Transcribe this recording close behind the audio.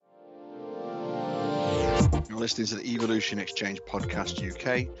listening to the Evolution Exchange Podcast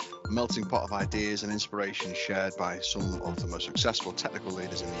UK, a melting pot of ideas and inspiration shared by some of the most successful technical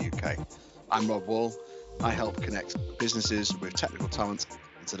leaders in the UK. I'm Rob Wall. I help connect businesses with technical talent,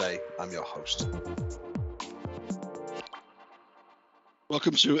 and today I'm your host.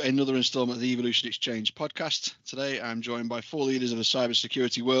 Welcome to another installment of the Evolution Exchange Podcast. Today I'm joined by four leaders of the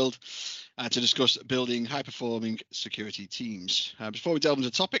cybersecurity world to discuss building high-performing security teams. Before we delve into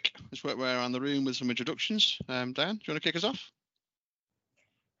the topic, let's work around the room with some introductions. Diane, do you want to kick us off?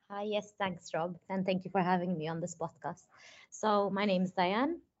 Hi, yes, thanks, Rob, and thank you for having me on this podcast. So my name is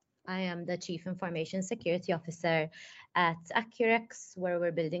Diane. I am the Chief Information Security Officer at Accurx, where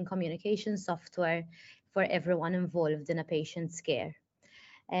we're building communication software for everyone involved in a patient's care.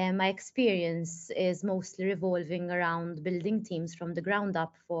 My experience is mostly revolving around building teams from the ground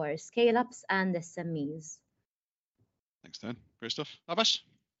up for scale-ups and SMEs. Thanks, Dan. Great stuff. Abbas?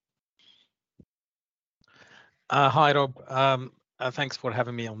 Hi, Rob. Thanks for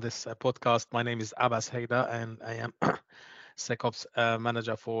having me on this podcast. My name is Abbas Haidar, and I am SecOps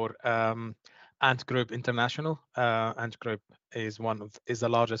manager for Ant Group International. Ant Group is the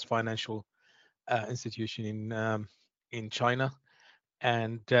largest financial institution in China.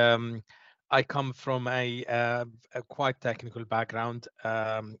 And I come from a quite technical background.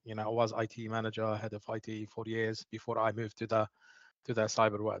 I was IT manager, head of IT for years before I moved to the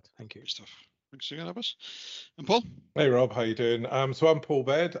cyber world. Thank you. Good stuff. Thanks again, Abbas. And Paul? Hey, Rob, how you doing? So I'm Paul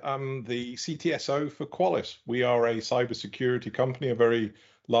Baird. I'm the CTSO for Qualys. We are a cybersecurity company, a very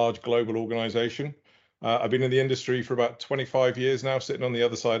large global organization. I've been in the industry for about 25 years now, sitting on the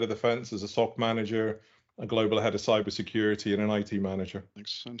other side of the fence as a SOC manager, a global head of cybersecurity, and an IT manager.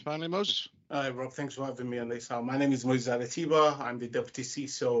 Thanks. And finally, Moses. Hi, Rob. Thanks for having me on this. My name is Moses Adetiba. I'm the Deputy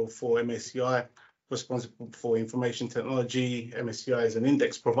CISO for MSCI, responsible for information technology. MSCI is an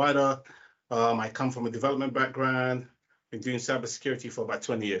index provider. I come from a development background. Been doing cybersecurity for about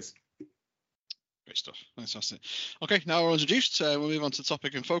 20 years. Great stuff. Fantastic. Okay, now we're introduced. We'll move on to the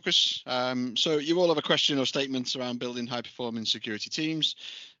topic and focus. So you all have a question or statement around building high-performing security teams.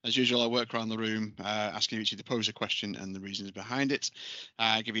 As usual, I'll work around the room, asking each of you to pose a question and the reasons behind it.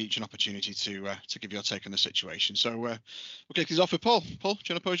 Give each an opportunity to give your take on the situation. So we'll kick this off with Paul. Paul, do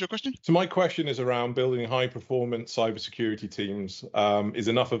you want to pose your question? So my question is around building high-performance cybersecurity teams. Is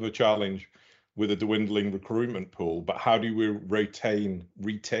enough of a challenge with a dwindling recruitment pool, but how do we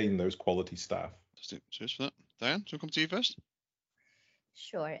retain those quality staff? Cheers for that. Diane, shall I come to you first?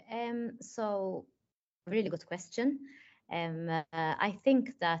 Sure. So really good question. I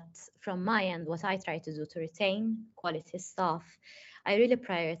think that from my end, what I try to do to retain quality staff, I really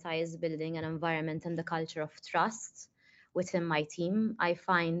prioritize building an environment and the culture of trust within my team. I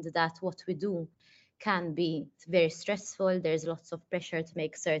find that what we do can be very stressful. There's lots of pressure to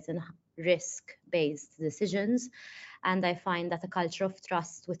make certain risk-based decisions. And I find that a culture of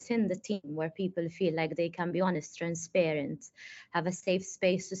trust within the team where people feel like they can be honest, transparent, have a safe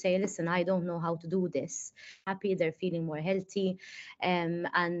space to say, listen, I don't know how to do this. Happy, they're feeling more healthy. And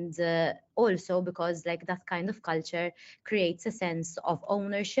also because like that kind of culture creates a sense of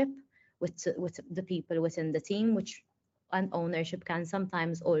ownership with the people within the team, which and ownership can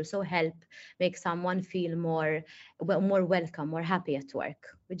sometimes also help make someone feel more welcome, more happy at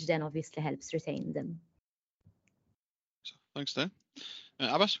work, which then obviously helps retain them. Thanks, Dan.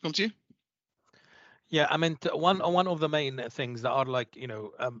 Abbas, come to you. Yeah, I mean, one of the main things that are like, there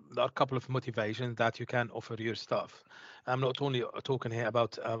are a couple of motivations that you can offer your staff. I'm not only talking here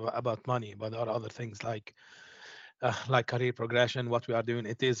about money, but there are other things like career progression. What we are doing,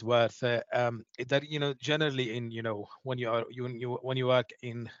 it is worth it. That generally when you work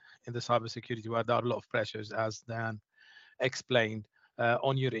in the cybersecurity world, there are a lot of pressures, as Dan explained,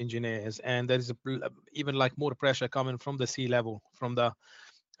 on your engineers, and there is even like more pressure coming from the C-level, from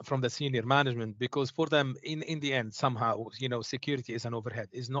the senior management, because for them in the end somehow security is an overhead,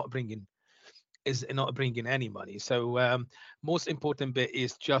 is not bringing any money. So most important bit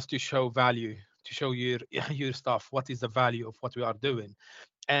is just to show value, to show your staff what is the value of what we are doing,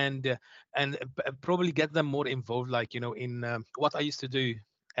 and probably get them more involved, like in what I used to do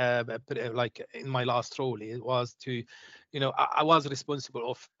like in my last role. It was to I was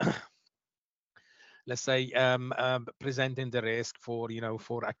responsible of let's say presenting the risk for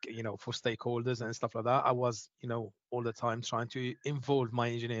for stakeholders and stuff like that. I was all the time trying to involve my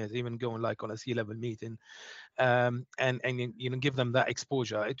engineers, even going like on a C-level meeting, and give them that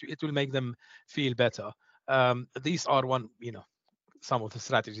exposure. It will make them feel better. These are some of the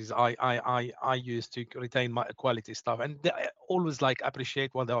strategies I use to retain my quality staff, and they always like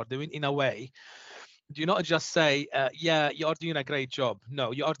appreciate what they are doing in a way. Do not just say, yeah, you are doing a great job.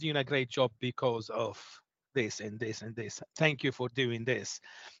 No, you are doing a great job because of this and this and this. Thank you for doing this.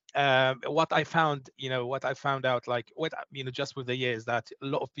 What I found out, like just with the years, that a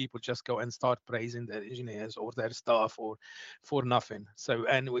lot of people just go and start praising their engineers or their staff or for nothing. So,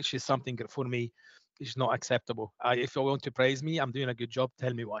 and which is something for me is not acceptable. If you want to praise me, I'm doing a good job.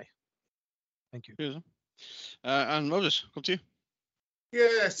 Tell me why. Thank you. And Moses, come to you.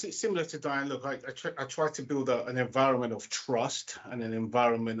 Yeah, similar to Diane. Look, I try to build an environment of trust and an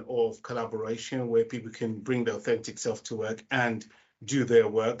environment of collaboration where people can bring their authentic self to work and do their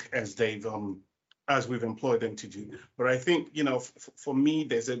work as we've employed them to do. But I think, for me,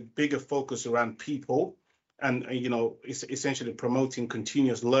 there's a bigger focus around people and, it's essentially promoting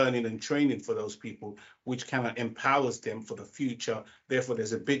continuous learning and training for those people, which kind of empowers them for the future. Therefore,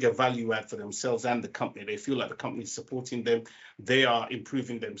 there's a bigger value add for themselves and the company. They feel like the company is supporting them. They are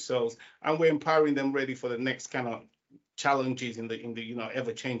improving themselves, and we're empowering them ready for the next kind of challenges in the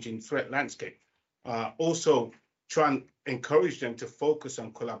ever-changing threat landscape. Also, try and encourage them to focus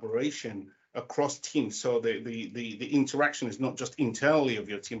on collaboration across teams, so the interaction is not just internally of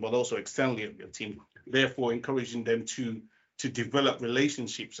your team, but also externally of your team. Therefore, encouraging them to develop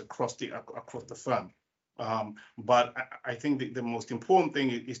relationships across the firm. But I think the most important thing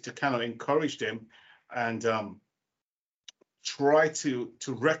is to kind of encourage them and try to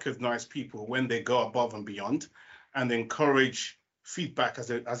recognize people when they go above and beyond, and encourage feedback as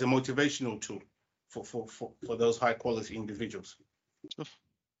a motivational tool for those high quality individuals.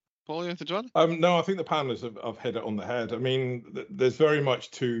 Paul, you have to add? No, I think the panelists have hit it on the head. I mean, there's very much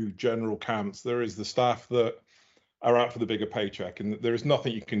two general camps. There is the staff that are out for the bigger paycheck, and there is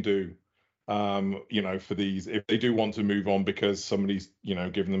nothing you can do, for these. If they do want to move on because somebody's,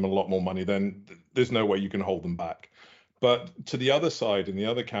 giving them a lot more money, then there's no way you can hold them back. But to the other side, in the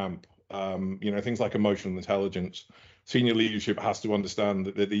other camp, things like emotional intelligence, senior leadership has to understand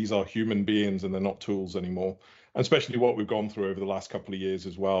that these are human beings and they're not tools anymore. And especially what we've gone through over the last couple of years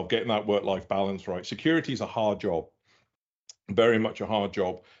as well, getting that work-life balance right. Security is a hard job, very much a hard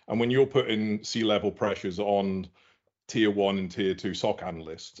job. And when you're putting C-level pressures on tier 1 and tier 2 SOC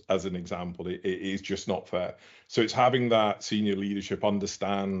analysts, as an example, it is just not fair. So it's having that senior leadership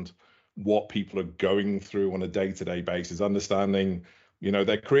understand what people are going through on a day-to-day basis, understanding,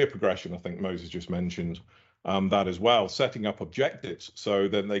 their career progression. I think Moses just mentioned that as well, setting up objectives so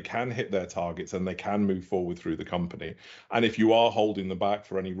then they can hit their targets and they can move forward through the company. And if you are holding them back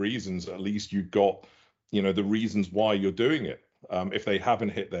for any reasons, at least you've got, the reasons why you're doing it. If they haven't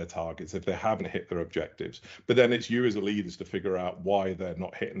hit their targets, if they haven't hit their objectives, but then it's you as a leaders to figure out why they're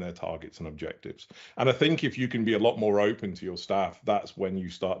not hitting their targets and objectives. And I think if you can be a lot more open to your staff, that's when you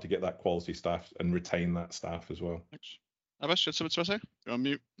start to get that quality staff and retain that staff as well. Thanks. Abbas, you had something to say? You're on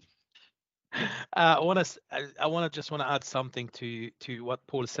mute. I want to add something to what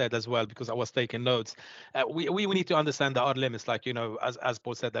Paul said as well, because I was taking notes. We need to understand that our limits, like, as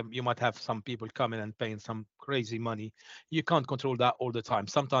Paul said, that you might have some people coming and paying some crazy money. You can't control that all the time.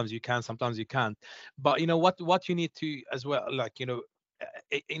 Sometimes you can, sometimes you can't. But what you need to as well, like,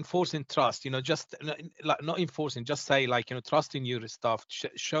 enforcing trust, just like not enforcing, just say, like, trust in your staff,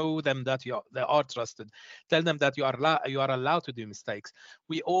 show them that they are trusted, tell them that you are allowed to do mistakes.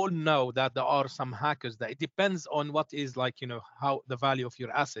 We all know that there are some hackers that it depends on what is, like, how the value of your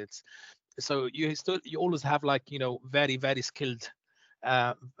assets. So you always have, like, very, very skilled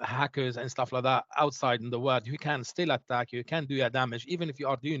hackers and stuff like that outside in the world who can still attack you, can do damage even if you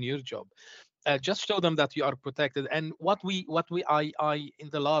are doing your job. Just show them that you are protected. And I in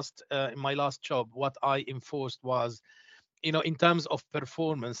my last job, what I enforced was, in terms of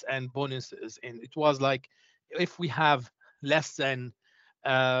performance and bonuses, and it was like, if we have less than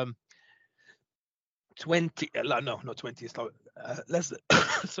 20, not 20, less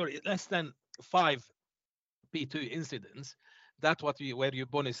than 5 P2 incidents, that's where your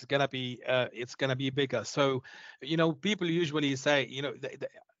bonus is gonna be. It's gonna be bigger. So, people usually say,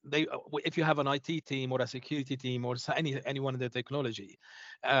 they if you have an IT team or a security team or anyone in the technology,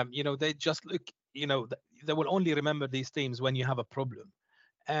 they just look, they will only remember these teams when you have a problem,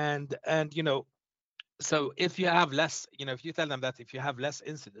 and so if you have less, if you tell them that if you have less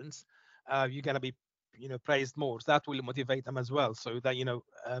incidents, you're gonna be praised more, that will motivate them as well. So that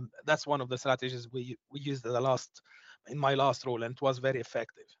that's one of the strategies we used in my last role, and it was very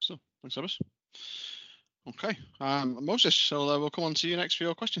effective. So thanks, Abbas. Okay, Moses, so we'll come on to you next for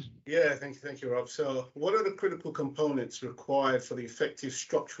your question. Yeah, thank you, Rob. So what are the critical components required for the effective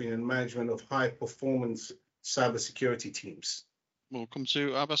structuring and management of high performance cybersecurity teams? We'll come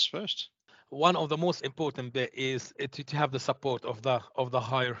to Abbas first. One of the most important bit is to have the support of the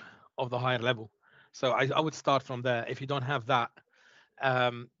higher level. So I would start from there. If you don't have that,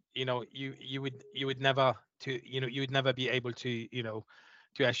 you would never you would never be able to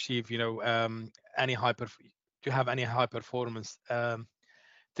to achieve any high performance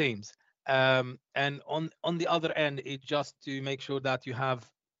teams. And on the other end, it's just to make sure that you have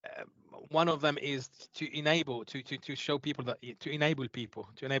one of them is to enable to show people that to enable people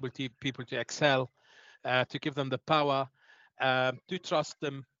to excel, to give them the power, to trust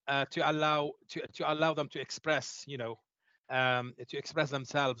them, to allow them to express to express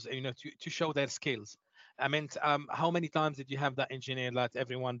themselves, to show their skills. I mean, how many times did you have that engineer that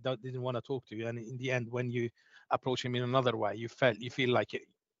everyone didn't want to talk to, and in the end, when you approach him in another way, you feel like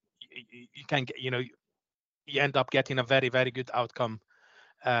you can get, you end up getting a very, very good outcome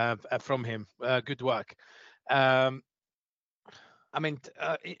from him. Good work. I mean,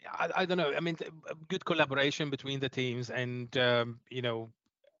 I don't know. I mean, good collaboration between the teams, and that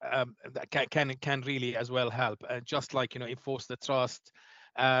can really as well help. Just like enforce the trust.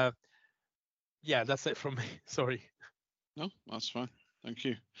 Yeah, that's it from me. Sorry. No, that's fine. Thank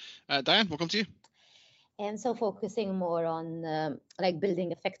you, Diane. We'll come to you. And so focusing more on like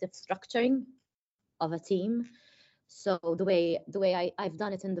building effective structuring of a team. So the way I've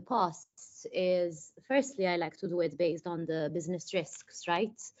done it in the past is, firstly, I like to do it based on the business risks,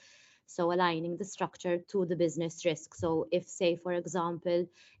 right? So aligning the structure to the business risk. So if, say, for example,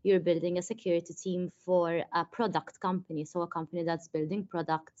 you're building a security team for a product company, so a company that's building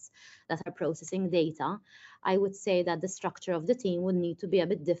products that are processing data, I would say that the structure of the team would need to be a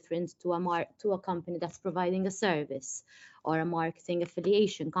bit different to a company that's providing a service or a marketing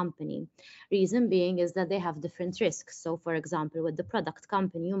affiliation company. Reason being is that they have different risks. So for example, with the product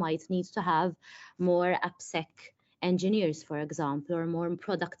company, you might need to have more AppSec engineers, for example, or more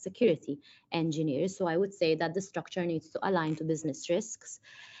product security engineers. So I would say that the structure needs to align to business risks.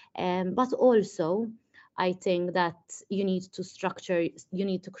 But also, I think that you need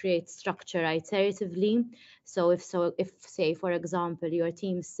to create structure iteratively. So if say, for example, your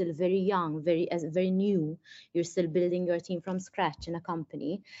team is still very young, very new, you're still building your team from scratch in a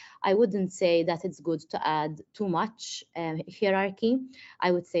company, I wouldn't say that it's good to add too much hierarchy.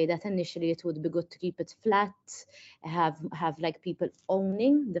 I would say that initially it would be good to keep it flat, have like people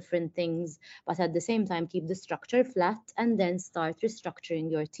owning different things, but at the same time keep the structure flat, and then start restructuring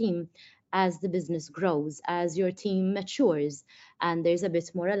your team as the business grows, as your team matures, and there's a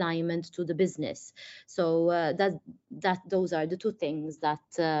bit more alignment to the business. So those are the two things that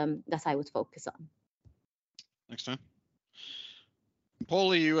I would focus on. Next time,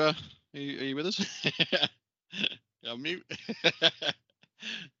 Paul, are you with us? You're on mute.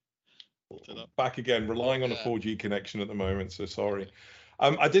 Back again, relying on a 4G connection at the moment, so sorry.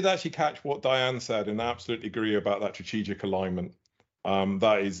 I did actually catch what Diane said, and I absolutely agree about that strategic alignment.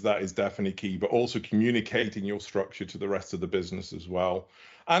 That is definitely key, but also communicating your structure to the rest of the business as well,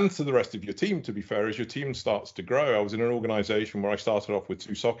 and to the rest of your team, to be fair, as your team starts to grow. I was in an organization where I started off with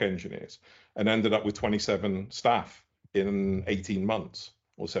 2 SOC engineers and ended up with 27 staff in 18 months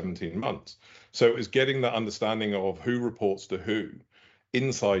or 17 months. So it was getting that understanding of who reports to who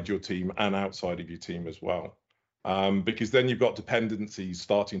inside your team and outside of your team as well. Because then you've got dependencies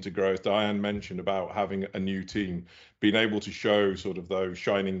starting to grow, as Diane mentioned, about having a new team, being able to show sort of those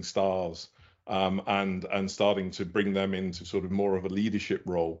shining stars, and starting to bring them into sort of more of a leadership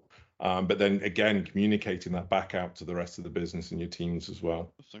role. But then again, communicating that back out to the rest of the business and your teams as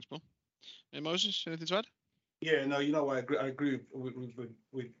well. Thanks, Paul. Hey, Moses, anything to add? Yeah, no, I agree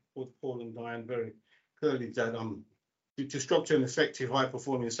with Paul and Diane very clearly that to structure an effective,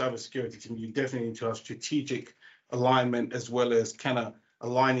 high-performing cybersecurity team, you definitely need to have strategic alignment as well as kind of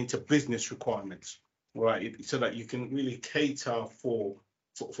aligning to business requirements, right? So that you can really cater for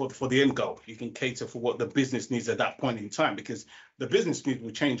the end goal. You can cater for what the business needs at that point in time, because the business needs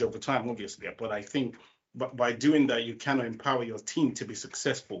will change over time, obviously. But I think by doing that, you can empower your team to be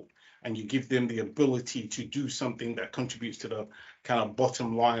successful, and you give them the ability to do something that contributes to the kind of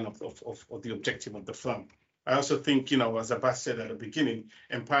bottom line of the objective of the firm. I also think, as Abbas said at the beginning,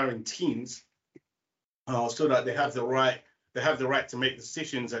 empowering teams so that they have the right to make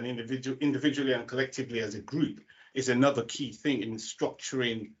decisions, and individually and collectively as a group is another key thing in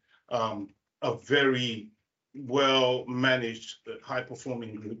structuring a very well managed, high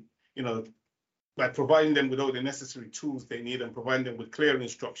performing group. By providing them with all the necessary tools they need and providing them with clear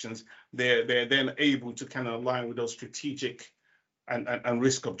instructions, they're then able to kind of align with those strategic and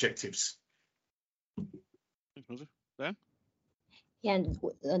risk objectives. Yeah. Yeah,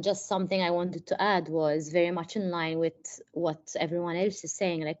 and just something I wanted to add was very much in line with what everyone else is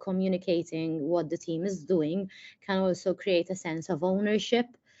saying, like communicating what the team is doing can also create a sense of ownership,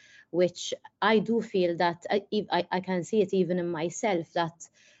 which I do feel that I can see it even in myself, that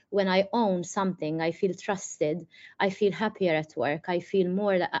when I own something, I feel trusted, I feel happier at work, I feel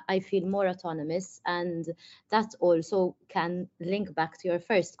more autonomous. And that also can link back to your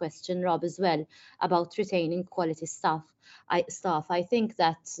first question, Rob, as well, about retaining quality staff. I think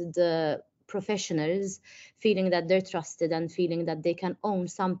that the professionals feeling that they're trusted and feeling that they can own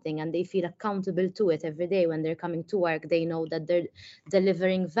something and they feel accountable to it every day when they're coming to work, they know that they're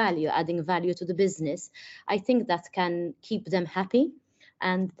delivering value, adding value to the business. I think that can keep them happy,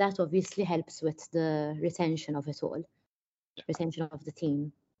 and that obviously helps with the retention of it all, retention of the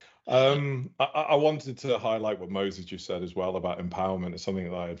team. I wanted to highlight what Moses just said as well about empowerment. It's something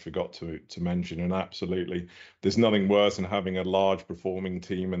that I had forgot to mention, and absolutely, there's nothing worse than having a large performing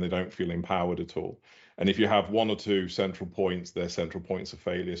team and they don't feel empowered at all. And if you have one or two central points, they're central points of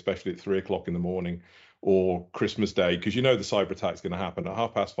failure, especially at 3 o'clock in the morning or Christmas Day, because you know the cyber attack's going to happen at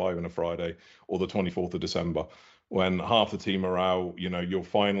 5:30 on a Friday or the 24th of December. When half the team are out, you know, you're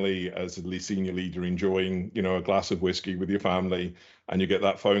finally, as a senior leader, enjoying, you know, a glass of whiskey with your family, and you get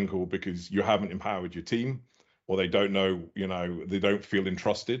that phone call because you haven't empowered your team, or they don't know, you know, they don't feel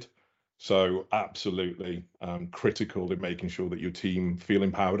entrusted. So absolutely critical in making sure that your team feel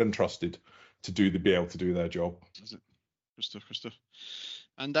empowered and trusted to be able to do their job. Good stuff, good stuff.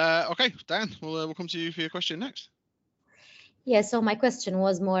 And okay, Diane, we'll come to you for your question next. Yeah, so my question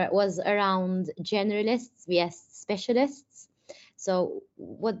was around generalists, yes, specialists. So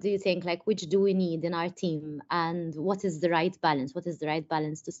what do you think, like, which do we need in our team, and what is the right balance? What is the right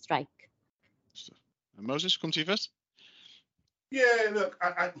balance to strike? Moses, come to you first. Yeah, look,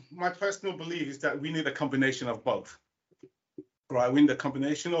 my personal belief is that we need a combination of both. Right, we need a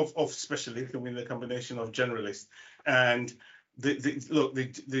combination of specialists and we need a combination of generalists. And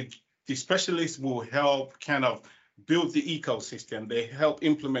the specialists will help kind of build the ecosystem. They help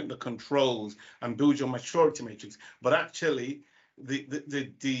implement the controls and build your maturity matrix. But actually, the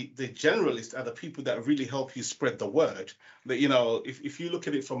generalists are the people that really help you spread the word. That, you know, if you look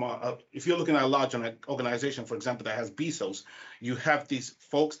at it from if you're looking at a large organization, for example, that has CISOs, you have these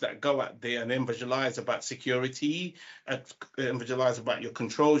folks that go out there and evangelize about security, evangelize about your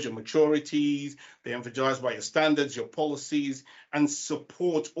controls, your maturities, they evangelize about your standards, your policies, and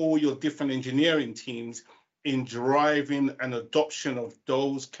support all your different engineering teams in driving an adoption of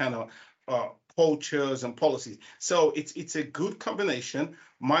those kind of cultures and policies. So it's a good combination.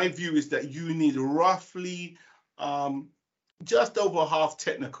 My view is that you need roughly just over half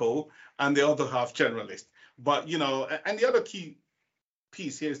technical and the other half generalist. But, you know, and the other key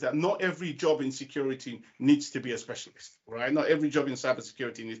piece here is that not every job in security needs to be a specialist, right? Not every job in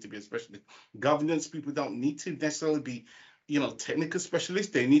cybersecurity needs to be a specialist. Governance people don't need to necessarily be, you know, technical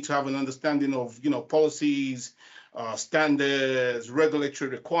specialists. They need to have an understanding of, you know, policies, standards,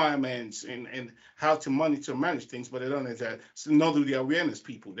 regulatory requirements, and how to monitor and manage things, but they don't need that. So not the awareness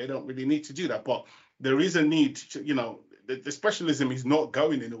people. They don't really need to do that. But there is a need to, you know, the specialism is not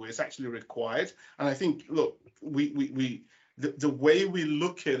going anywhere. It's actually required. And I think, look, the way we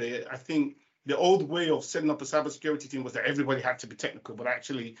look at it, I think the old way of setting up a cybersecurity team was that everybody had to be technical, but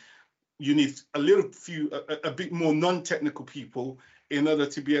actually you need a bit more non-technical people in order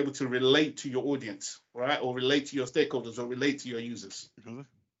to be able to relate to your audience, right? Or relate to your stakeholders or relate to your users.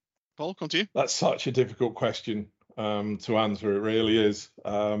 Paul, come to you. That's such a difficult question to answer. It really is.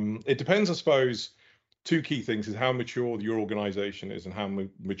 It depends, I suppose. Two key things is how mature your organization is and how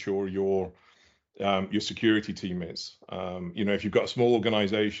mature your security team is. You know, if you've got a small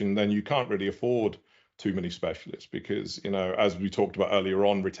organization, then you can't really afford too many specialists because, you know, as we talked about earlier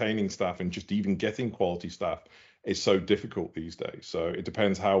on, retaining staff and just even getting quality staff is so difficult these days. So it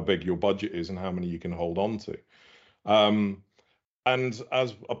depends how big your budget is and how many you can hold on to. And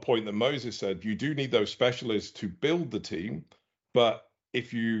as a point that Moses said, you do need those specialists to build the team, but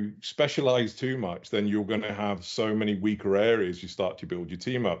if you specialize too much, then you're going to have so many weaker areas you start to build your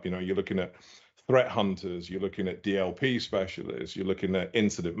team up. You know, you're looking at threat hunters, you're looking at DLP specialists, you're looking at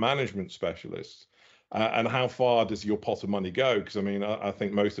incident management specialists. And how far does your pot of money go? Because, I mean, I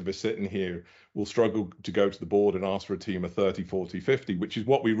think most of us sitting here will struggle to go to the board and ask for a team of 30, 40, 50, which is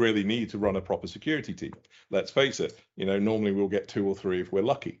what we really need to run a proper security team. Let's face it, you know, normally we'll get 2 or 3 if we're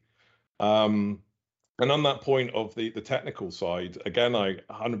lucky. And on that point of the technical side, again, I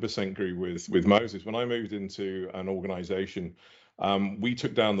 100% agree with Moses. When I moved into an organization, we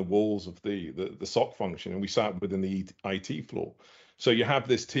took down the walls of the SOC function and we sat within the IT floor. So you have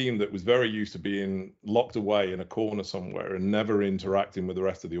this team that was very used to being locked away in a corner somewhere and never interacting with the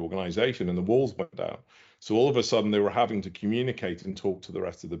rest of the organization, and the walls went down. So all of a sudden they were having to communicate and talk to the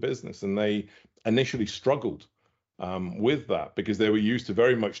rest of the business, and they initially struggled with that because they were used to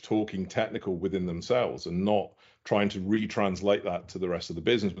very much talking technical within themselves and not trying to retranslate that to the rest of the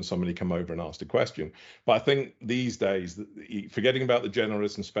business when somebody come over and asked a question. But I think these days, forgetting about the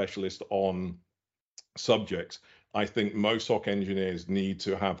generalist and specialist on subjects, I think most SOC engineers need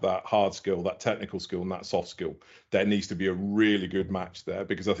to have that hard skill, that technical skill, and that soft skill. There needs to be a really good match there,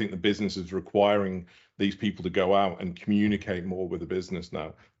 because I think the business is requiring these people to go out and communicate more with the business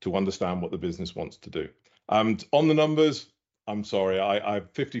now to understand what the business wants to do. On the numbers, I'm sorry, I'm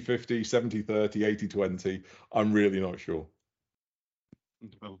 50-50, 70-30, 80-20. I'm really not sure.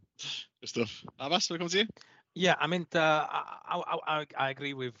 Well, good stuff. Abbas, welcome to you. Yeah, I mean, I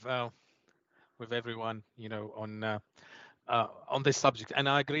agree with everyone, you know, on this subject, and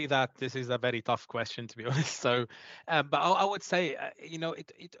I agree that this is a very tough question, to be honest. So, but I would say, you know,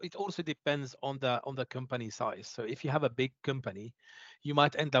 it also depends on the company size. So if you have a big company, you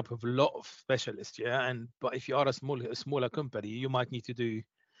might end up with a lot of specialists, yeah. But if you are a smaller company, you might need to do,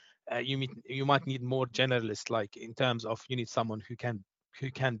 you might need more generalists. Like in terms of, you need someone who can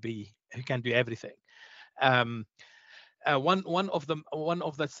do everything. One of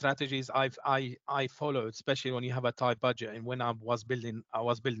the strategies I followed, especially when you have a tight budget, and when I was building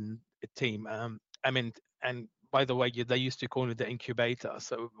a team. I mean, and by the way, they used to call it the incubator.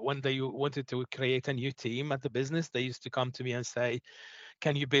 So when they wanted to create a new team at the business, they used to come to me and say,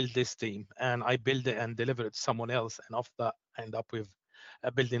 "Can you build this team?" And I build it and deliver it to someone else, and after that, I end up with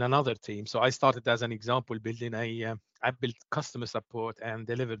building another team. So I started as an example, building I built customer support and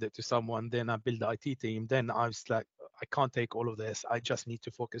delivered it to someone. Then I built the IT team. Then I was like, I can't take all of this. I just need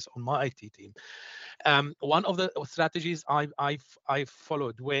to focus on my IT team. One of the strategies I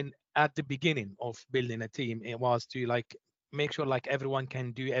followed when at the beginning of building a team, it was to like make sure like everyone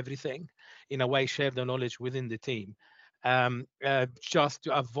can do everything, in a way share the knowledge within the team, just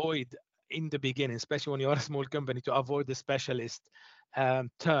to avoid in the beginning, especially when you're a small company, to avoid the specialist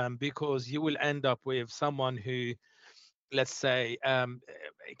term, because you will end up with someone who, let's say,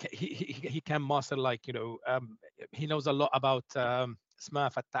 he can master, like, you know, he knows a lot about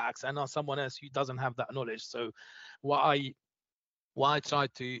Smurf attacks, and someone else who doesn't have that knowledge. So what I try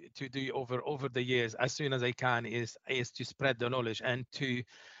to do over the years, as soon as I can, is to spread the knowledge and to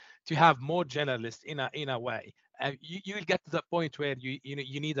have more generalists in a way. You will get to the point where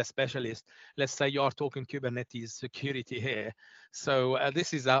you need a specialist. Let's say you are talking Kubernetes security here. So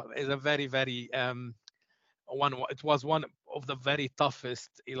this is a very it was one of the very toughest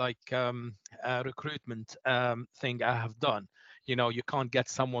recruitment thing I have done. You know, you can't get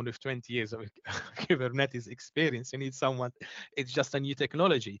someone with 20 years of Kubernetes experience. You need someone, it's just a new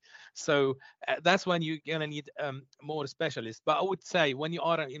technology. So that's when you're gonna need more specialists. But I would say when you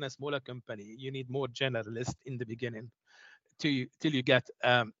are in a smaller company, you need more generalists in the beginning till you get,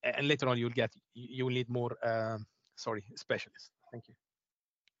 and later on you will need more specialists. Thank you.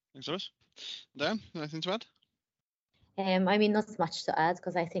 Thanks, Abbas. Dan, anything to add? I mean, not much to add,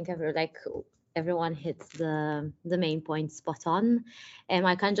 because I think everyone hits the main point spot on.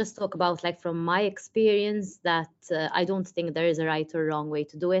 I can just talk about, like, from my experience, that I don't think there is a right or wrong way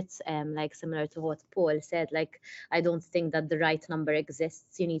to do it. Like similar to what Paul said, like, I don't think that the right number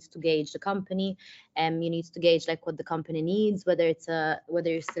exists. You need to gauge the company, you need to gauge like what the company needs, whether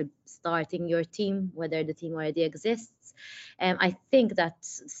you're still starting your team, whether the team already exists. I think that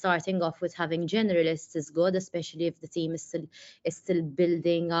starting off with having generalists is good, especially if the team is still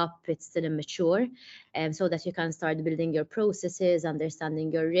building up, it's still immature, so that you can start building your processes,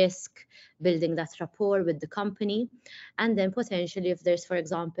 understanding your risk, building that rapport with the company. And then potentially, if there's, for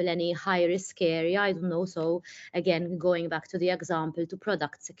example, any high risk area, I don't know, so again, going back to the example to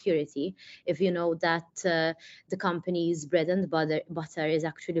product security, if you know that the company's bread and butter is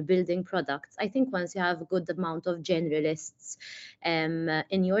actually building products, I think once you have a good amount of generalists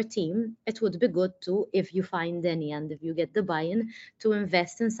in your team, it would be good to, if you find any and if you get the buy-in, to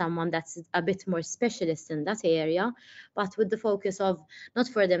invest in someone that's a bit more specialist in that area, but with the focus of not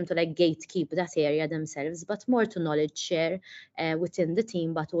for them to like gatekeep that area themselves, but more to knowledge share within the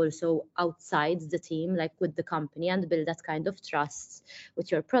team, but also outside the team, like with the company, and build that kind of trust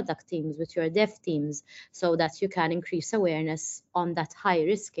with your product teams, with your dev teams, so that you can increase awareness on that high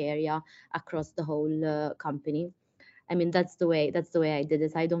risk area across the whole company. I mean, that's the way I did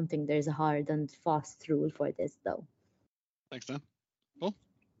it. I don't think there's a hard and fast rule for this, though. Thanks, Dan. Paul?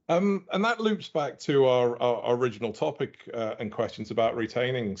 And that loops back to our original topic and questions about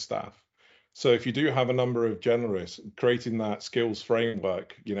retaining staff. So if you do have a number of generalists, creating that skills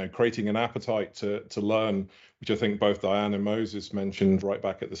framework, you know, creating an appetite to learn, which I think both Diane and Moses mentioned right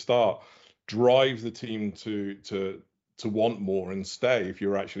back at the start, drive the team to want more and stay if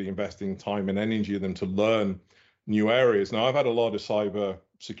you're actually investing time and energy in them to learn new areas. Now, I've had a lot of cyber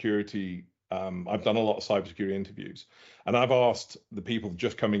security I've done a lot of cybersecurity interviews, and I've asked the people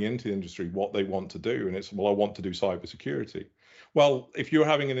just coming into the industry what they want to do, and it's, well, I want to do cybersecurity. Well, if you're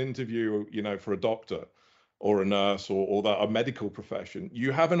having an interview, you know, for a doctor or a nurse or that a medical profession,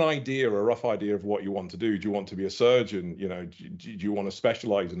 you have an idea, a rough idea of what you want to do. Do you want to be a surgeon? You know, do you want to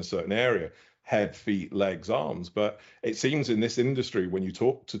specialize in a certain area? Head, feet, legs, arms. But it seems in this industry, when you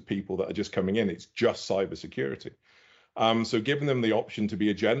talk to people that are just coming in, it's just cybersecurity. So giving them the option to be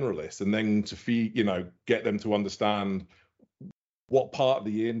a generalist and then to feed, you know, get them to understand what part of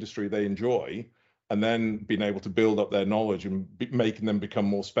the industry they enjoy, and then being able to build up their knowledge and making them become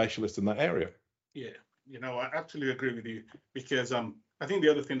more specialists in that area. Yeah, you know, I absolutely agree with you, because I think the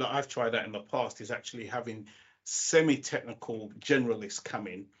other thing that I've tried out in the past is actually having semi-technical generalists come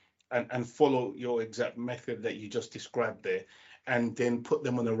in and follow your exact method that you just described there, and then put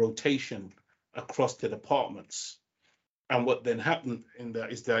them on a rotation across the departments. And what then happened in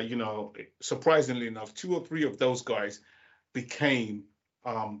that is that, you know, surprisingly enough, 2 or 3 of those guys became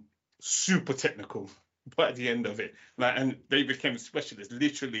super technical by the end of it. And they became specialists.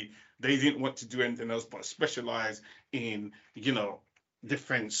 Literally, they didn't want to do anything else but specialize in, you know,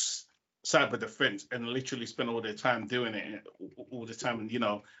 defense, cyber defense, and literally spend all their time doing it all the time. And, you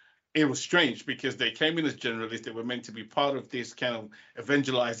know, it was strange because they came in as generalists. They were meant to be part of this kind of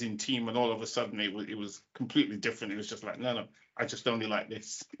evangelizing team, and all of a sudden it was completely different. It was just like, no, I just only like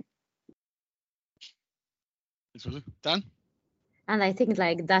this. Dan? And I think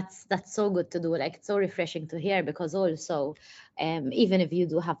like that's so good to do. Like it's so refreshing to hear, because also even if you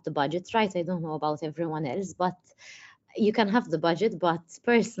do have the budget, right? I don't know about everyone else, but you can have the budget, but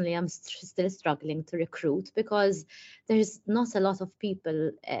personally, I'm still struggling to recruit, because there's not a lot of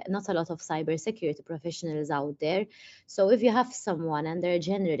people, not a lot of cybersecurity professionals out there. So if you have someone and they're a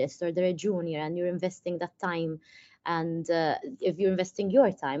generalist or they're a junior and you're investing that time, and if you're investing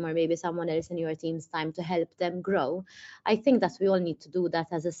your time or maybe someone else in your team's time to help them grow, I think that we all need to do that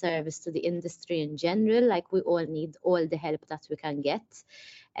as a service to the industry in general. Like we all need all the help that we can get.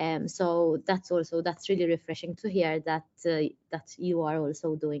 So that's really refreshing to hear that that you are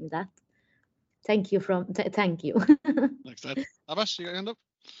also doing that. Thank you thank you. Thanks, Dad. Abbas, you got your hand up?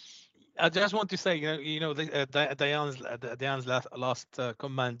 I just want to say, Diane's last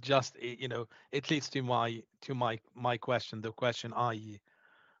comment just, it leads to my question, the question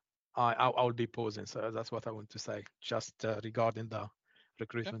I'll be posing. So that's what I want to say, just regarding the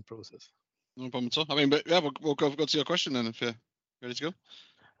recruitment process. No problem at all. I mean, but yeah, we'll go to your question then if you're ready to go.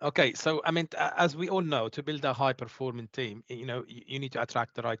 Okay, so I mean, as we all know, to build a high-performing team, you need to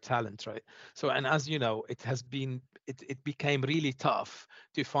attract the right talent, right? So, and as you know, it became really tough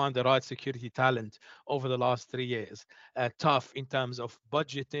to find the right security talent over the last 3 years. Tough in terms of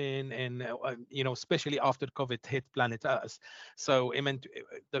budgeting, and especially after COVID hit planet Earth. So, I mean,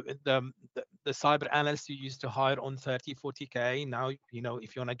 the cyber analysts you used to hire on 30, 40K. Now, if you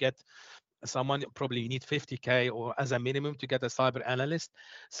want to get someone, probably you need 50K or as a minimum to get a cyber analyst.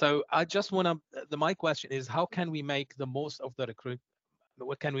 So I just want to, my question is, how can we make the most of the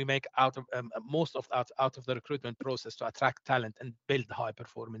what can we make out of most of out of the recruitment process to attract talent and build high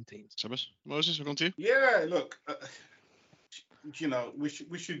performing teams? Moses, we're going to you. Yeah, look,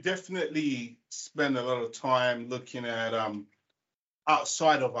 we should definitely spend a lot of time looking at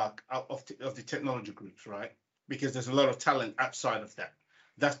outside of the technology groups, right? Because there's a lot of talent outside of that.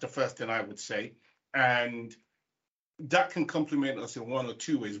 That's the first thing I would say. And that can complement us in one or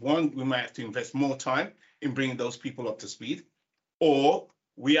two ways. One, we might have to invest more time in bringing those people up to speed, or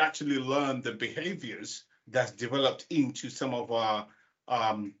we actually learn the behaviors that's developed into some of our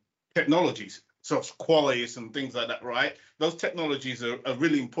technologies, so it's Qualys and things like that, right? Those technologies are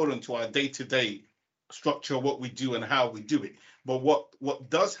really important to our day-to-day structure, what we do and how we do it. But what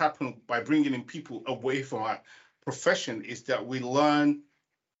does happen by bringing in people away from our profession is that we learn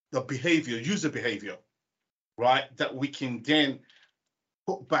the behavior, user behavior, right? That we can then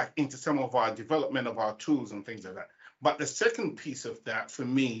put back into some of our development of our tools and things like that. But the second piece of that for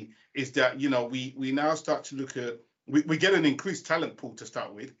me is that, we now start to look at, we get an increased talent pool to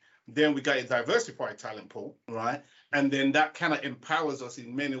start with, then we get a diversified talent pool, right? And then that kind of empowers us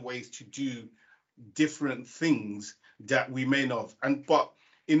in many ways to do different things that we may not. But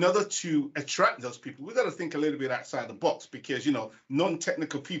in order to attract those people, we've got to think a little bit outside the box, because,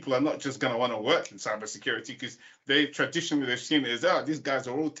 non-technical people are not just going to want to work in cybersecurity, because they've seen it as, these guys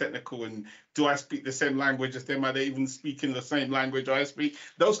are all technical, and do I speak the same language as them? Are they even speaking the same language I speak?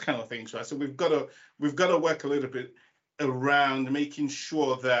 Those kind of things, right? So we've got to work a little bit around making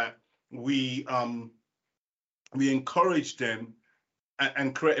sure that we encourage them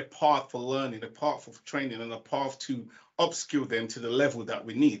and create a path for learning, a path for training, and a path to upskill them to the level that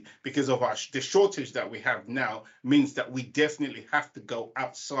we need. Because of the shortage that we have now means that we definitely have to go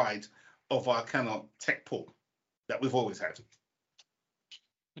outside of our kind of tech pool that we've always had.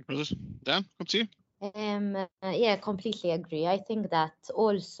 Brothers, Dan, up to you. Yeah, completely agree. I think that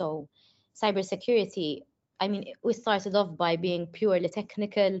also cybersecurity, I mean, we started off by being purely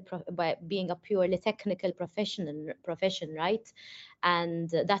technical, by being a purely technical profession, right? And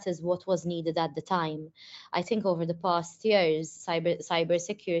that is what was needed at the time. I think over the past years,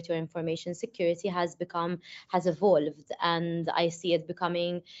 cybersecurity or information security has evolved, and I see it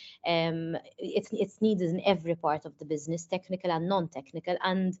becoming, it's needed in every part of the business, technical and non-technical.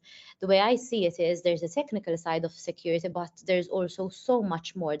 And the way I see it is there's a technical side of security, but there's also so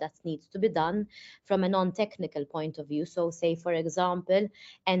much more that needs to be done from a non-technical point of view. So say, for example,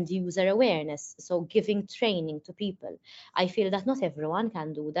 end user awareness, so giving training to people. I feel that not everyone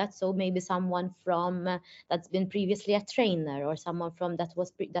can do that. So maybe someone from that's been previously a trainer, or someone from that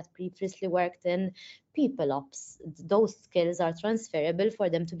previously worked in people ops, those skills are transferable for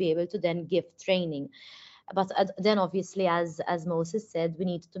them to be able to then give training. But then obviously, as Moses said, we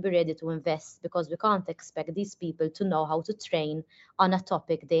need to be ready to invest, because we can't expect these people to know how to train on a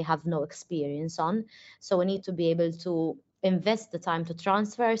topic they have no experience on. So we need to be able to invest the time to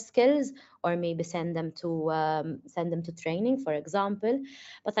transfer skills, or maybe send them to training, for example.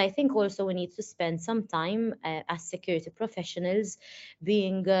 But I think also we need to spend some time as security professionals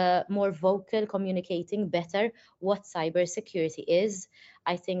being more vocal, communicating better what cybersecurity is.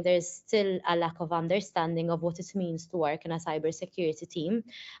 I think there's still a lack of understanding of what it means to work in a cybersecurity team.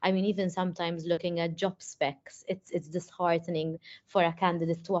 I mean, even sometimes looking at job specs, it's disheartening for a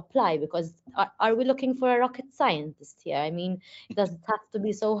candidate to apply, because are we looking for a rocket scientist here? I mean, does it have to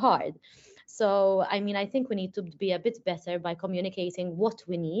be so hard? So, I mean, I think we need to be a bit better by communicating what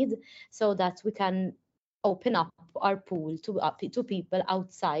we need, so that we can open up our pool to people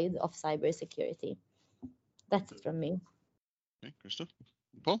outside of cybersecurity. That's it from me. Okay, Christoph.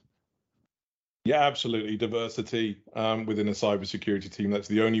 Paul? Yeah, absolutely. Diversity within a cybersecurity team. That's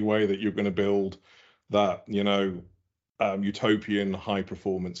the only way that you're going to build that, utopian high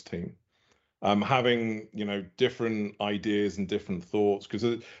performance team. Having, different ideas and different thoughts,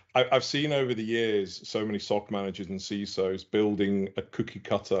 because I've seen over the years so many SOC managers and CISOs building a cookie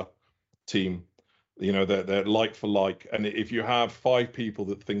cutter team. They're like for like. And if you have 5 people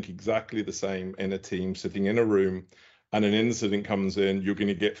that think exactly the same in a team sitting in a room, and an incident comes in, you're going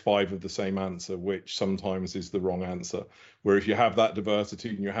to get 5 of the same answer, which sometimes is the wrong answer. Where if you have that diversity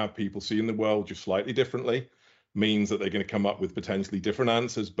and you have people seeing the world just slightly differently, means that they're going to come up with potentially different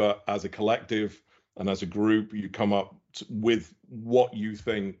answers. But as a collective and as a group, you come up with what you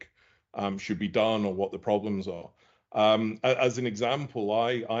think should be done, or what the problems are. As an example,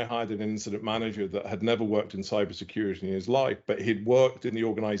 I had an incident manager that had never worked in cybersecurity in his life, but he'd worked in the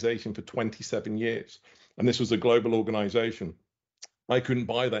organization for 27 years. And this was a global organization. I couldn't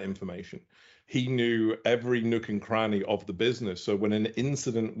buy that information. He knew every nook and cranny of the business. So when an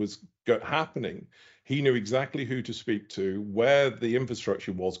incident was happening, he knew exactly who to speak to, where the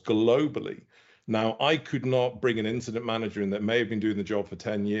infrastructure was globally. Now, I could not bring an incident manager in that may have been doing the job for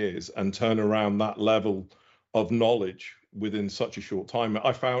 10 years and turn around that level of knowledge within such a short time.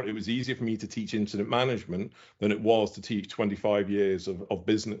 I found it was easier for me to teach incident management than it was to teach 25 years of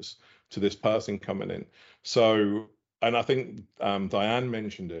business to this person coming in. So, and I think Diane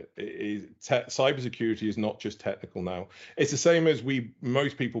mentioned it, cybersecurity is not just technical now. It's the same as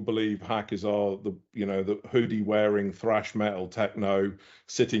most people believe hackers are the hoodie wearing thrash metal techno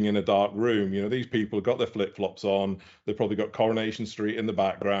sitting in a dark room. These people have got their flip-flops on, they've probably got Coronation Street in the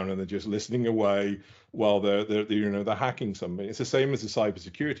background, and they're just listening away while they're hacking something. It's the same as the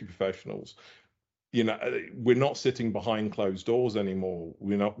cybersecurity professionals. We're not sitting behind closed doors anymore.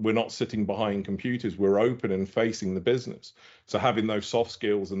 We're not sitting behind computers. We're open and facing the business. So having those soft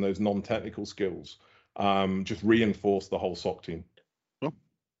skills and those non-technical skills just reinforce the whole SOC team. Well,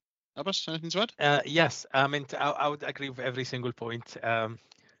 Abbas, anything to add? Yes, I mean, I would agree with every single point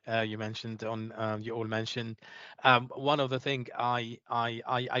you mentioned. You all mentioned. One of the things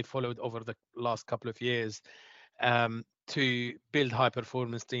I followed over the last couple of years to build high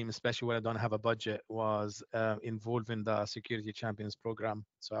performance team, especially when I don't have a budget, was involved in the Security Champions program.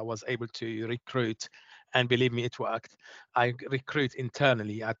 So I was able to recruit, and believe me, it worked. I recruit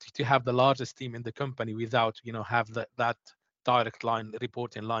internally to have the largest team in the company without, have that direct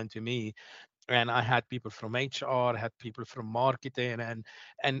reporting line to me. And I had people from HR, had people from marketing,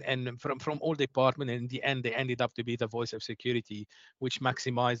 and from all departments. And in the end, they ended up to be the voice of security, which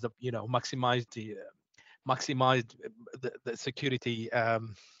maximized the maximize the security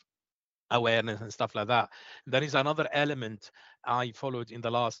awareness and stuff like that. There is another element I followed in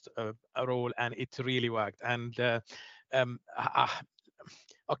the last role, and it really worked. And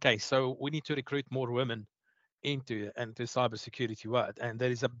okay, so we need to recruit more women into cybersecurity world, and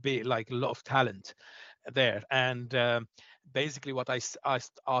there is a lot of talent there. And basically what I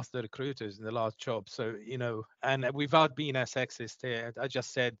asked the recruiters in the last job, so and without being a sexist here, I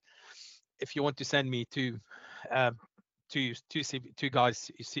just said, if you want to send me two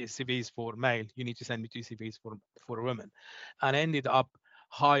guys CVs for male, you need to send me 2 CVs for women. And I ended up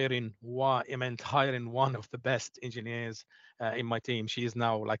hiring one of the best engineers in my team. She is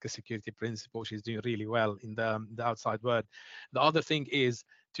now like a security principal. She's doing really well in the outside world. The other thing is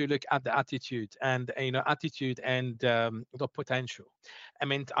to look at the attitude and the potential. I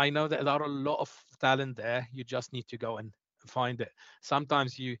mean, I know that there are a lot of talent there. You just need to go and find it.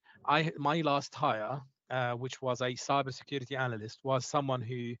 Sometimes my last hire, which was a cybersecurity analyst, was someone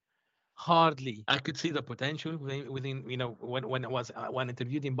who I could see the potential within when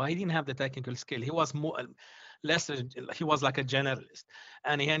interviewed him, but he didn't have the technical skill. He was he was like a generalist,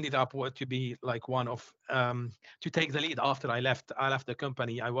 and he ended up to be like one of to take the lead after I left the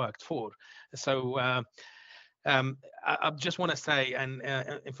company I worked for. So I just want to say and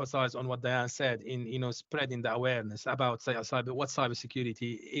emphasize on what Diane said in spreading the awareness about what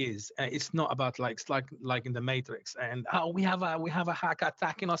cybersecurity is. It's not about like in the Matrix and we have a hacker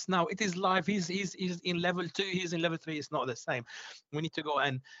attacking us now. It is live. He's in level 2. He's in level 3. It's not the same. We need to go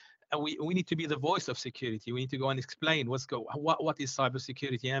and we need to be the voice of security. We need to go and explain what is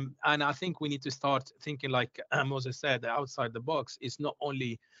cybersecurity, and I think we need to start thinking like Moses said, outside the box. It's not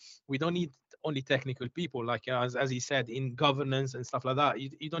only we don't need only technical people, like as he said, in governance and stuff like that.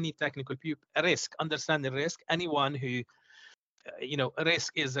 You don't need technical people. Understanding risk. Anyone who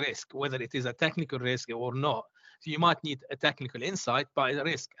risk is risk, whether it is a technical risk or not. So you might need a technical insight, but a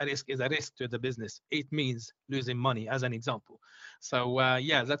risk is a risk to the business. It means losing money, as an example. So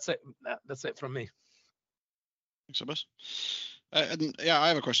yeah, that's it. That's it from me. Thanks, Abbas. And yeah, I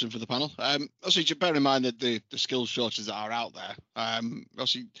have a question for the panel. Obviously, just bear in mind that the skills shortages that are out there.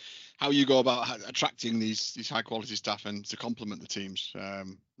 Obviously, how you go about attracting these high quality staff and to complement the teams.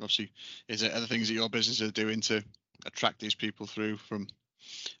 Obviously, are there things that your business is doing to attract these people through from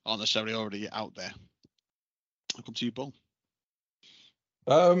aren't necessarily already out there? I'll come to you, Paul.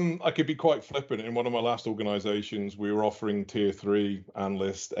 I could be quite flippant. In one of my last organisations, we were offering tier 3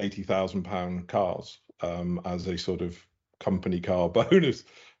 analysts £80,000 cars as a sort of company car bonus.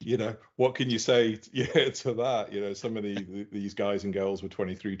 What can you say to that? Some of these guys and girls were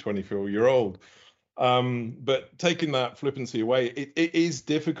 23, 24-year-old. But taking that flippancy away, it is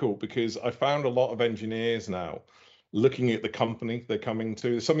difficult because I found a lot of engineers now looking at the company they're coming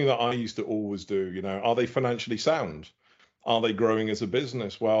to. Something that I used to always do, are they financially sound? Are they growing as a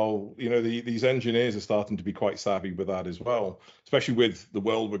business? Well, these engineers are starting to be quite savvy with that as well, especially with the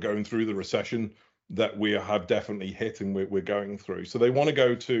world we're going through, the recession that we have definitely hit and we're going through. So they want to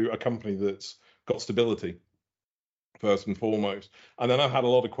go to a company that's got stability first and foremost. And then I've had a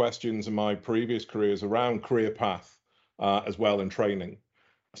lot of questions in my previous careers around career path as well and training.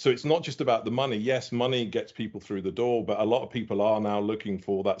 So it's not just about the money. Yes, money gets people through the door, but a lot of people are now looking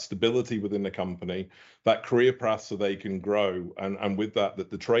for that stability within the company, that career path so they can grow, and with that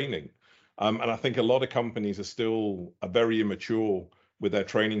the training. And I think a lot of companies are still very immature with their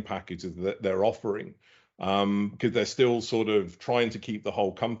training packages that they're offering, because they're still sort of trying to keep the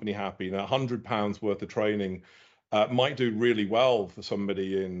whole company happy. Now, £100 worth of training might do really well for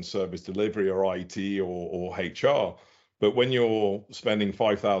somebody in service delivery or IT or HR. But when you're spending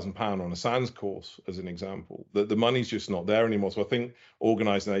 £5,000 on a SANS course, as an example, the money's just not there anymore. So I think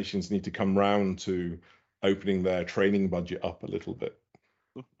organisations need to come round to opening their training budget up a little bit.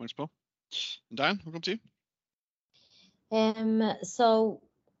 Cool. Thanks, Paul. And Diane, welcome to you. So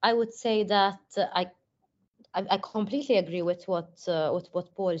I would say that I completely agree with what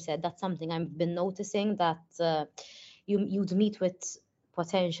Paul said. That's something I've been noticing, that you'd meet with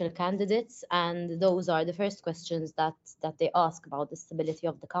potential candidates, and those are the first questions that they ask about the stability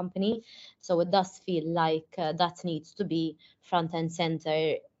of the company. So it does feel like that needs to be front and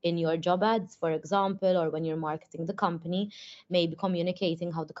center in your job ads, for example, or when you're marketing the company, maybe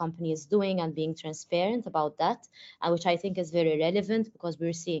communicating how the company is doing and being transparent about that, which I think is very relevant because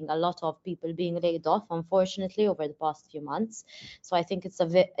we're seeing a lot of people being laid off, unfortunately, over the past few months. So I think it's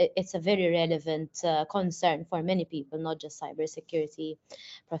a very relevant concern for many people, not just cybersecurity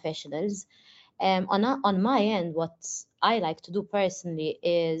professionals. On my end, what I like to do personally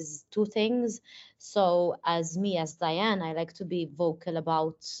is two things. So as Diane, I like to be vocal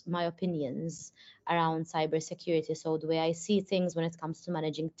about my opinions around cybersecurity. So the way I see things when it comes to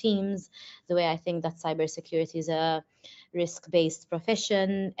managing teams, the way I think that cybersecurity is a risk-based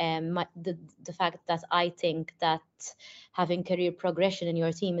profession, and the fact that I think that having career progression in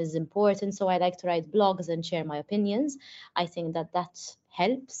your team is important. So I like to write blogs and share my opinions. I think that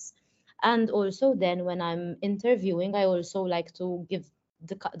helps. And also then when I'm interviewing, I also like to give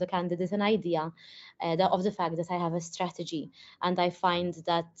the candidate an idea of the fact that I have a strategy. And I find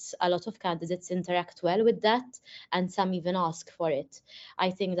that a lot of candidates interact well with that, and some even ask for it. I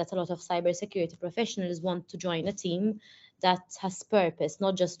think that a lot of cybersecurity professionals want to join a team that has purpose,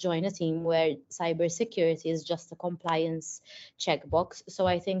 not just join a team where cybersecurity is just a compliance checkbox. So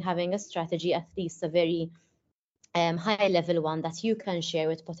I think having a strategy, at least a very high level one that you can share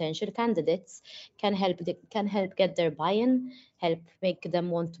with potential candidates, can help get their buy-in, help make them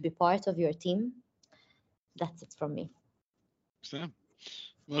want to be part of your team. That's it from me. Sam,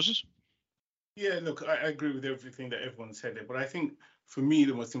 Moses? Yeah, look, I agree with everything that everyone said there, but I think for me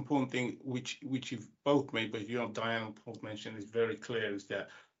the most important thing, which you've both made, but Diane and Paul mentioned, is very clear, is that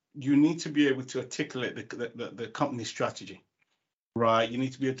you need to be able to articulate the company strategy, right? You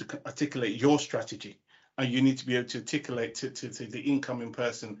need to be able to articulate your strategy, and you need to be able to articulate to the incoming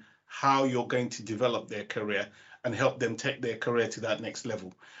person how you're going to develop their career and help them take their career to that next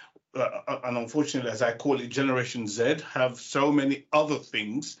level. And unfortunately, as I call it, Generation Z have so many other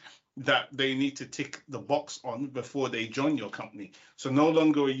things that they need to tick the box on before they join your company. So no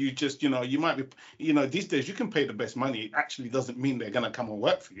longer are you just, you might be, these days you can pay the best money. It actually doesn't mean they're going to come and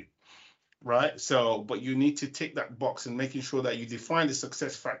work for you, right? So, but you need to tick that box and making sure that you define the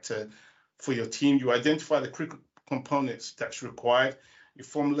success factor for your team. You identify the critical components that's required. You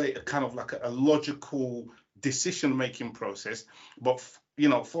formulate a kind of like a logical decision-making process. But,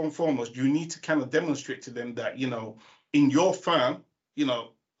 first and foremost, you need to kind of demonstrate to them that, in your firm,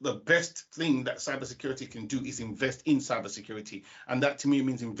 the best thing that cybersecurity can do is invest in cybersecurity. And that to me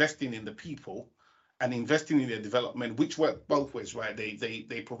means investing in the people and investing in their development, which work both ways, right?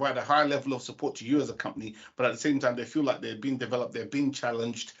 They provide a high level of support to you as a company, but at the same time, they feel like they're being developed, they're being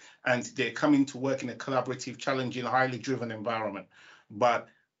challenged, and they're coming to work in a collaborative, challenging, highly driven environment. But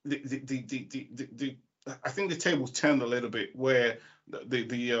I think the tables turned a little bit where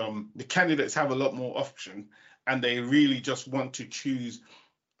the candidates have a lot more option, and they really just want to choose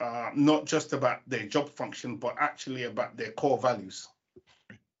not just about their job function, but actually about their core values.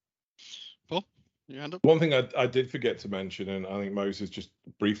 Paul, your hand up. One thing I did forget to mention, and I think Moses just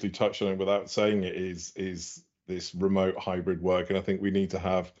briefly touched on it without saying it, is this remote hybrid work. And I think we need to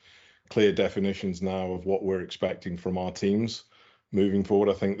have clear definitions now of what we're expecting from our teams moving forward.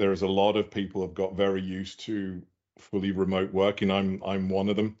 I think there is a lot of people have got very used to fully remote working. I'm one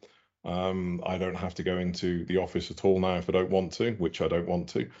of them. I don't have to go into the office at all now if I don't want to, which I don't want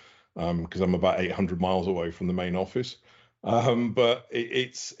to, because I'm about 800 miles away from the main office. But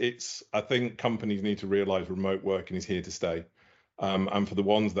it's I think companies need to realize remote working is here to stay. And for the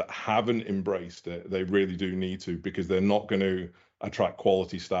ones that haven't embraced it, they really do need to, because they're not going to attract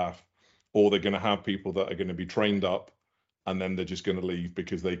quality staff, or they're going to have people that are going to be trained up and then they're just going to leave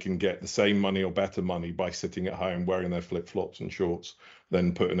because they can get the same money or better money by sitting at home wearing their flip-flops and shorts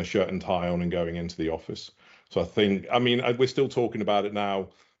than putting a shirt and tie on and going into the office. So I think, we're still talking about it now,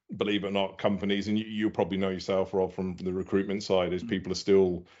 believe it or not, companies, and you probably know yourself, Rob, from the recruitment side, is people are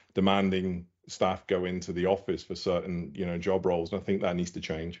still demanding staff go into the office for certain, job roles. And I think that needs to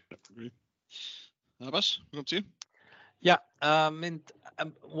change. Abbas, up to you. Yeah, and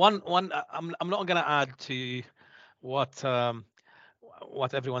one, I'm not going to add to what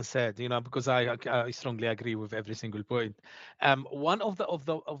everyone said, because I strongly agree with every single point. One of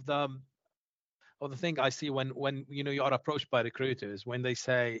the thing I see when you are approached by recruiters, when they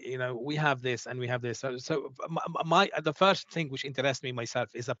say, we have this and we have this. So the first thing which interests me myself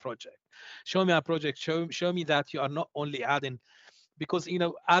is a project. Show me a project. Show me that you are not only adding, because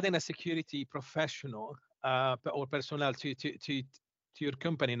adding a security professional or personnel to your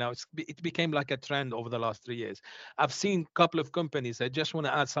company now, it became like a trend over the last 3 years. I've seen a couple of companies that just want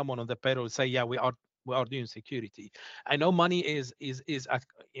to add someone on the payroll, say, yeah, we are doing security. I know money is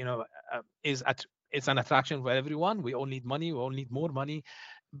an attraction for everyone. We all need money. We all need more money.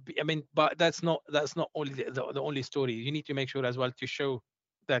 But that's not only the only story. You need to make sure as well to show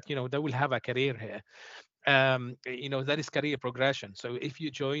that they will have a career here. That is career progression. So if you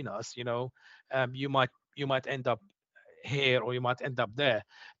join us, you might end up here or you might end up there.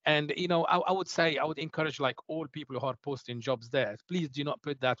 And I would encourage, like, all people who are posting jobs there, please do not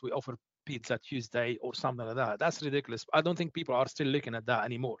put that we offer Pizza Tuesday or something like that. That's ridiculous. I don't think people are still looking at that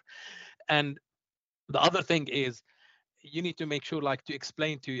anymore. And the other thing is, you need to make sure, like, to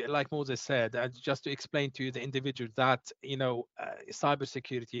explain to, like Moses said, just to explain to the individual that,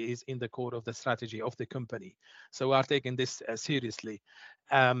 cybersecurity is in the core of the strategy of the company. So we are taking this seriously.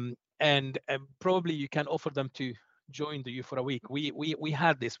 And probably you can offer them to join you for a week. We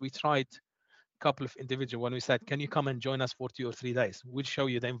had this. We tried a couple of individuals when we said, can you come and join us for 2 or 3 days? We'll show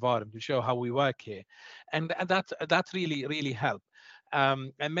you the environment. We'll show how we work here. And that really helped.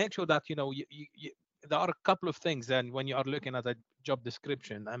 And make sure that, there are a couple of things, and when you are looking at a job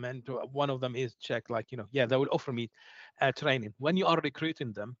description, I mean, one of them is check, like, yeah, they will offer me training. When you are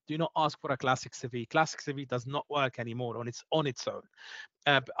recruiting them, do not ask for a classic CV. Classic CV does not work anymore on its own.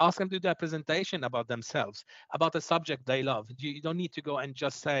 Ask them to do a presentation about themselves, about a subject they love. You don't need to go and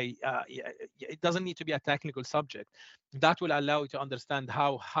just say, it doesn't need to be a technical subject. That will allow you to understand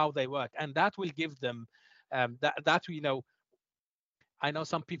how they work, and that will give them I know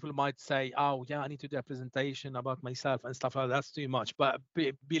some people might say, oh, yeah, I need to do a presentation about myself and stuff like that. That's too much. But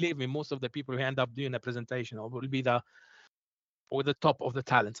believe me, most of the people who end up doing a presentation will be the top of the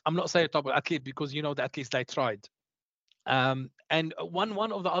talents. I'm not saying top, at least because, that at least they tried. And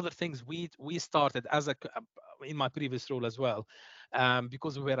one of the other things we started in my previous role as well,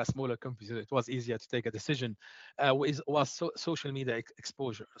 because we were a smaller company, so it was easier to take a decision, was social media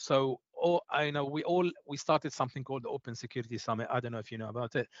exposure. So we started something called the Open Security Summit. I don't know if you know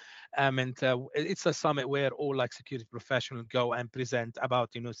about it. And it's a summit where all like security professionals go and present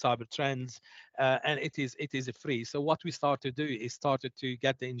about cyber trends, and it is free. So what we started to do is started to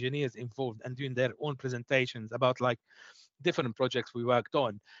get the engineers involved and doing their own presentations about like different projects we worked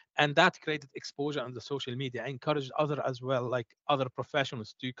on, and that created exposure on the social media, encouraged other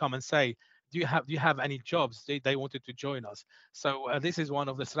professionals to come and say, do you have any jobs? They wanted to join us. So this is one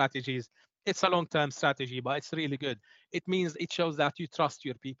of the strategies. It's a long-term strategy, but it's really good. It means it shows that you trust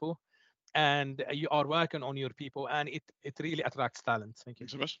your people and you are working on your people, and it really attracts talent. Thank you.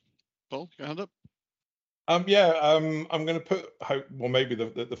 Thanks so much. Paul, your hand up. I'm going to put maybe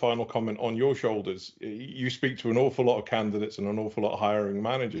the final comment on your shoulders. You speak to an awful lot of candidates and an awful lot of hiring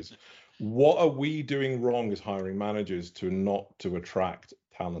managers. What are we doing wrong as hiring managers to attract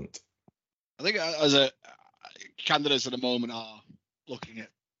talent? I think as candidates at the moment are looking at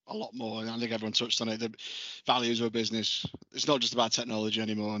a lot more, and I think everyone touched on it, the values of a business. It's not just about technology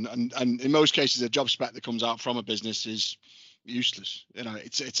anymore, and in most cases a job spec that comes out from a business is useless.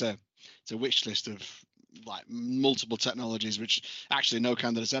 It's a wish list of like multiple technologies which actually no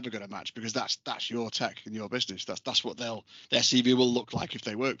candidate's ever going to match, because that's your tech in your business. That's what their CV will look like if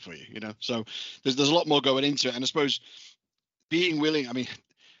they work for you. So there's a lot more going into it, and I suppose being willing, I mean,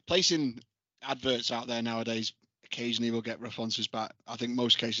 placing adverts out there nowadays occasionally will get responses back. I think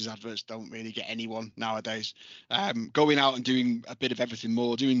most cases adverts don't really get anyone nowadays. Going out and doing a bit of everything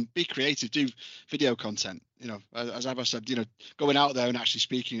more, be creative, do video content, as Abbas said, going out there and actually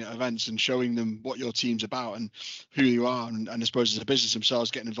speaking at events and showing them what your team's about and who you are, and I suppose as a business themselves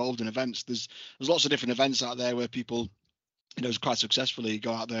getting involved in events. There's lots of different events out there where people quite successfully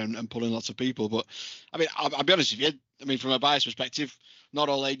go out there and pull in lots of people. But I mean, I'll be honest with you, I mean, from a bias perspective, not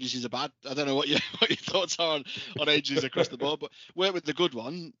all agencies are bad. I don't know what your thoughts are on agencies across the board, but work with the good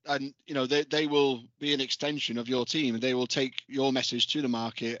one, and they will be an extension of your team, and they will take your message to the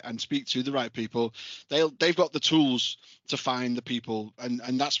market and speak to the right people. They've got the tools to find the people,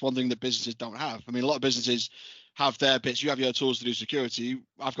 and that's one thing that businesses don't have. I mean, a lot of businesses have their bits. You have your tools to do security.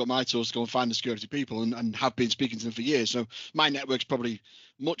 I've got my tools to go and find the security people, and have been speaking to them for years. So my network's probably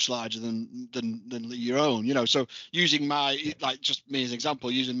much larger than your own. So using just me as an example,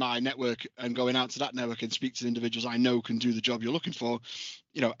 using my network and going out to that network and speak to the individuals I know can do the job you're looking for,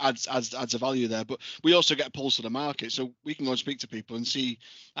 adds a value there. But we also get a pulse of the market, so we can go and speak to people and see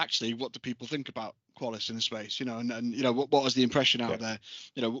actually what do people think about Qualys in the space, and what is the impression out there,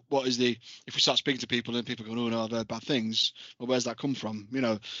 what is if we start speaking to people and people go, oh no, I've heard bad things, well, where's that come from?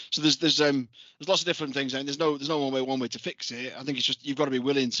 So there's lots of different things, and there's no one way to fix it. I think it's just you've got to be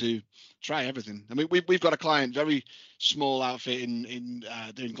willing to try everything. I mean, we've got a client, very small outfit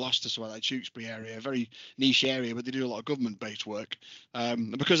they're in Gloucester, so like Tewkesbury area, a very niche area, but they do a lot of government-based work.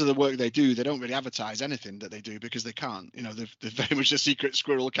 And because of the work they do, they don't really advertise anything that they do because they can't. They're very much a secret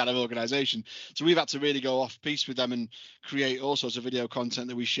squirrel kind of organization. So we've had to really go off piece with them and create all sorts of video content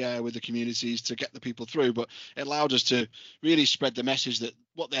that we share with the communities to get the people through. But it allowed us to really spread the message that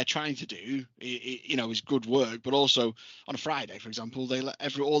what they're trying to do, is good work, but also on a Friday, for example, they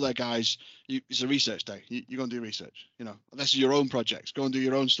let all their guys. It's a research day. You go and do research. This is your own projects. Go and do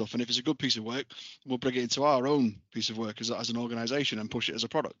your own stuff. And if it's a good piece of work, we'll bring it into our own piece of work as an organisation and push it as a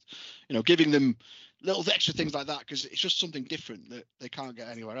product. Giving them little extra things like that, because it's just something different that they can't get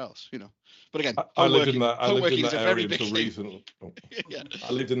anywhere else. But again, I lived in that area until recently. Yeah.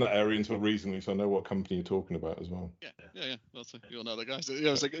 I lived in that area until recently, so I know what company you're talking about as well. Yeah. Well, you all know the guys.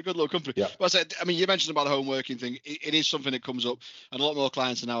 It's like a good little company. Yeah. But you mentioned about the home working thing. It is something that comes up, and a lot more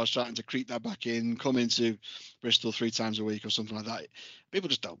clients are now starting to creep that back in, come into Bristol 3 times a week or something like that. People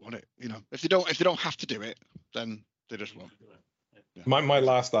just don't want it. If they don't have to do it, then they just won't. Yeah. My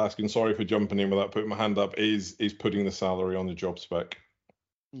last ask, and sorry for jumping in without putting my hand up, is putting the salary on the job spec.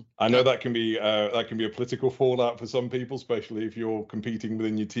 I know that can be a political fallout for some people, especially if you're competing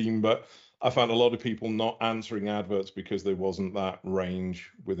within your team. But I found a lot of people not answering adverts because there wasn't that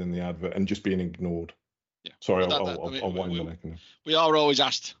range within the advert and just being ignored. Yeah. Sorry, I'll wind my neck. We are always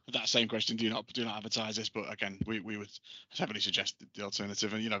asked that same question: do not advertise this? But again, we would heavily suggest the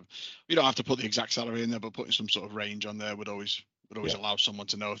alternative. And you don't have to put the exact salary in there, but putting some sort of range on there would always allow someone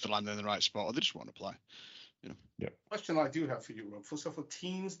to know if they're landing in the right spot or they just want to apply. Yeah. Question I do have for you, Rob. For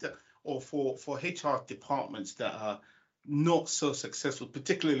teams that, or for HR departments that are not so successful,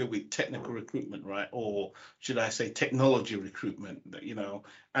 particularly with technical recruitment, right? Or should I say technology recruitment,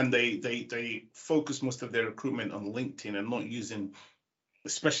 and they focus most of their recruitment on LinkedIn and not using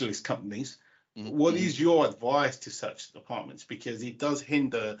specialist companies. Mm-hmm. What is your advice to such departments? Because it does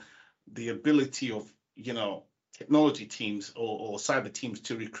hinder the ability of, technology teams or cyber teams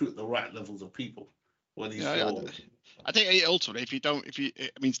to recruit the right levels of people. What is your... I think ultimately,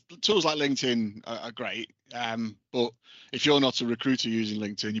 tools like LinkedIn are great, but if you're not a recruiter using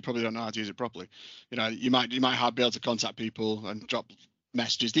LinkedIn, you probably don't know how to use it properly. You might be able to contact people and drop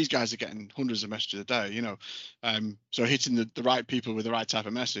messages. These guys are getting hundreds of messages a day, so hitting the right people with the right type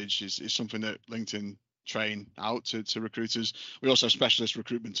of message is something that LinkedIn train out to recruiters. We also have specialist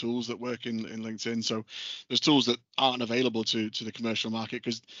recruitment tools that work in LinkedIn. So there's tools that aren't available to the commercial market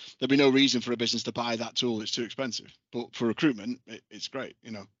because there'd be no reason for a business to buy that tool. It's too expensive. But for recruitment, it's great.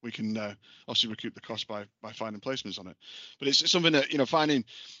 We can obviously recoup the cost by finding placements on it. But it's something that finding.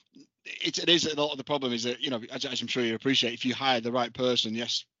 It is a lot of the problem is that as I'm sure you appreciate, if you hire the right person,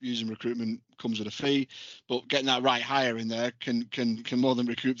 yes, using recruitment comes with a fee, but getting that right hire in there can more than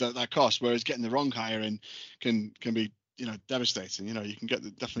recoup that cost. Whereas getting the wrong hire in can be devastating. You can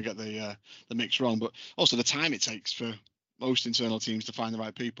definitely get the mix wrong, but also the time it takes for most internal teams to find the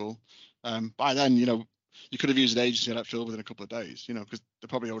right people. By then, you could have used an agency that filled within a couple of days. Because they're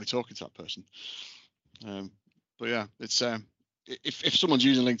probably already talking to that person. But yeah, it's. If someone's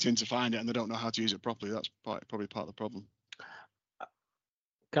using LinkedIn to find it and they don't know how to use it properly, that's probably part of the problem.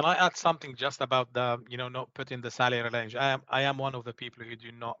 Can I add something just about the, not putting the salary range? I am one of the people who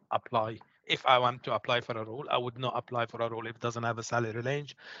do not apply. If I want to apply for a role, I would not apply for a role if it doesn't have a salary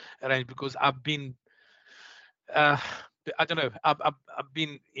range, because I've been, I don't know, I've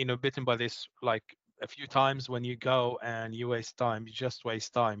been, bitten by this like a few times. When you go and you waste time, you just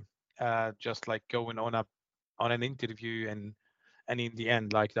waste time, just like going on an interview and in the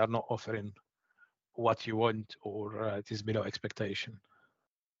end, like they're not offering what you want, or it is below expectation.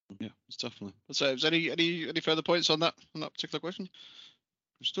 Yeah, it's definitely. So, is any further points on that particular question?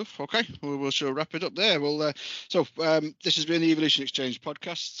 Good stuff. Okay, we'll sure wrap it up there. Well, this has been the Evolution Exchange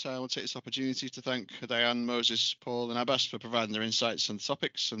podcast. We'll take this opportunity to thank Diane, Moses, Paul, and Abbas for providing their insights and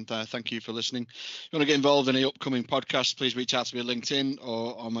topics, and thank you for listening. If you want to get involved in any upcoming podcasts, please reach out to me on LinkedIn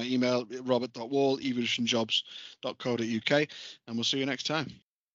or on my email, robert.wall@evolutionjobs.co.uk, and we'll see you next time.